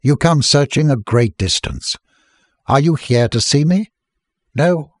You come searching a great distance. Are you here to see me?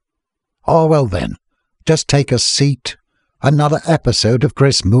 No? Oh, well then, just take a seat. Another episode of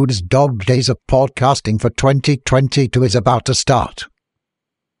Chris Moody's Dog Days of Podcasting for 2022 is about to start.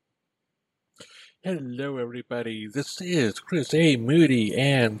 Hello, everybody. This is Chris A. Moody,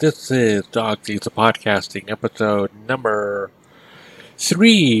 and this is Dog Days of Podcasting, episode number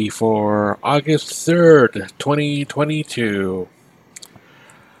 3 for August 3rd, 2022.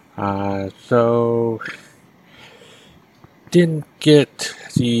 Didn't get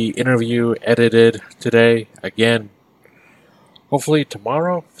the interview edited today. Again, hopefully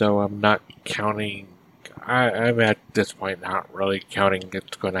tomorrow, though I'm not counting. I'm at this point not really counting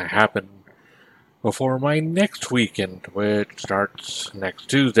it's going to happen before my next weekend, which starts next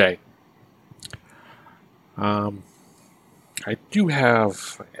Tuesday. I do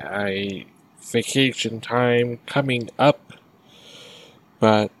have a vacation time coming up,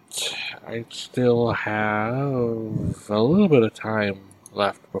 but I still have a little bit of time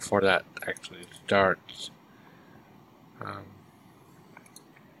left before that actually starts.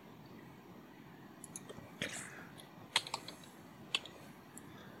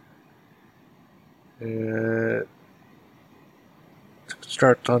 It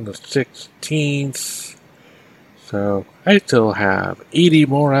starts on the 16th, so I still have 80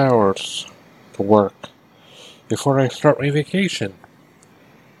 more hours to work before I start my vacation.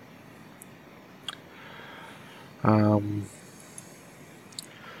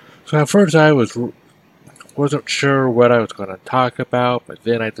 So at first I wasn't sure what I was going to talk about, but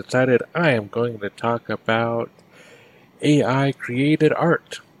then I decided I am going to talk about AI created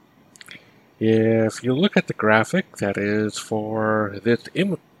art. If you look at the graphic that is for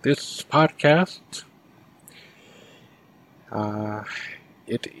this podcast,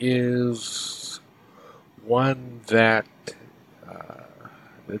 it is one that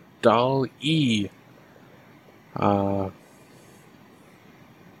the DALL-E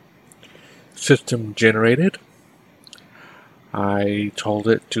system generated. I told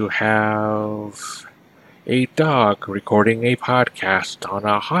it to have a dog recording a podcast on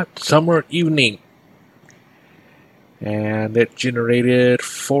a hot summer evening, and it generated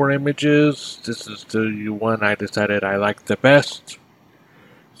 4 images. This is the one I decided I liked the best,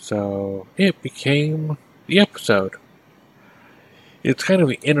 so it became the episode. It's kind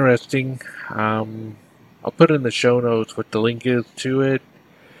of interesting. I'll put in the show notes what the link is to it.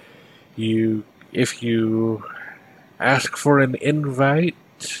 If you ask for an invite,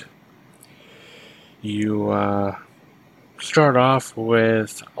 you start off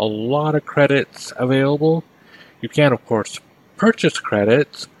with a lot of credits available. You can, of course, purchase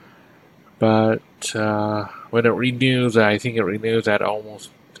credits, but when it renews, I think it renews at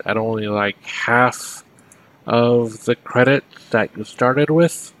only like half of the credits that you started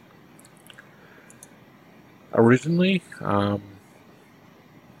with originally.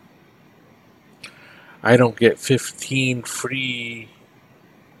 I don't get 15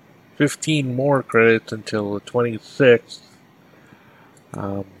 more credits until the 26th.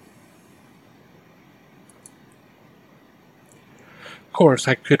 Of course,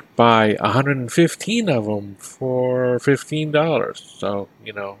 I could buy 115 of them for $15. So,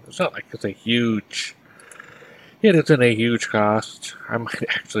 it's not like it isn't a huge cost. I might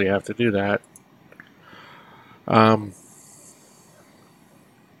actually have to do that.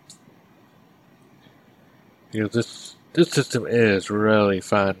 This system is really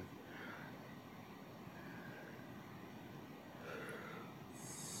fun.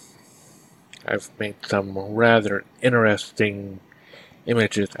 I've made some rather interesting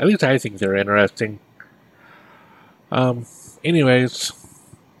images. At least I think they're interesting. Anyways,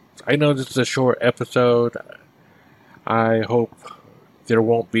 I know this is a short episode. I hope there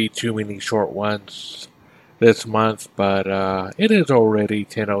won't be too many short ones this month, but it is already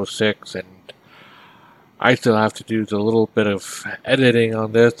 10:06, and I still have to do the little bit of editing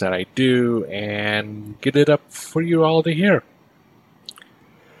on this that I do and get it up for you all to hear.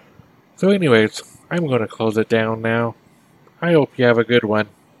 So anyways, I'm going to close it down now. I hope you have a good one.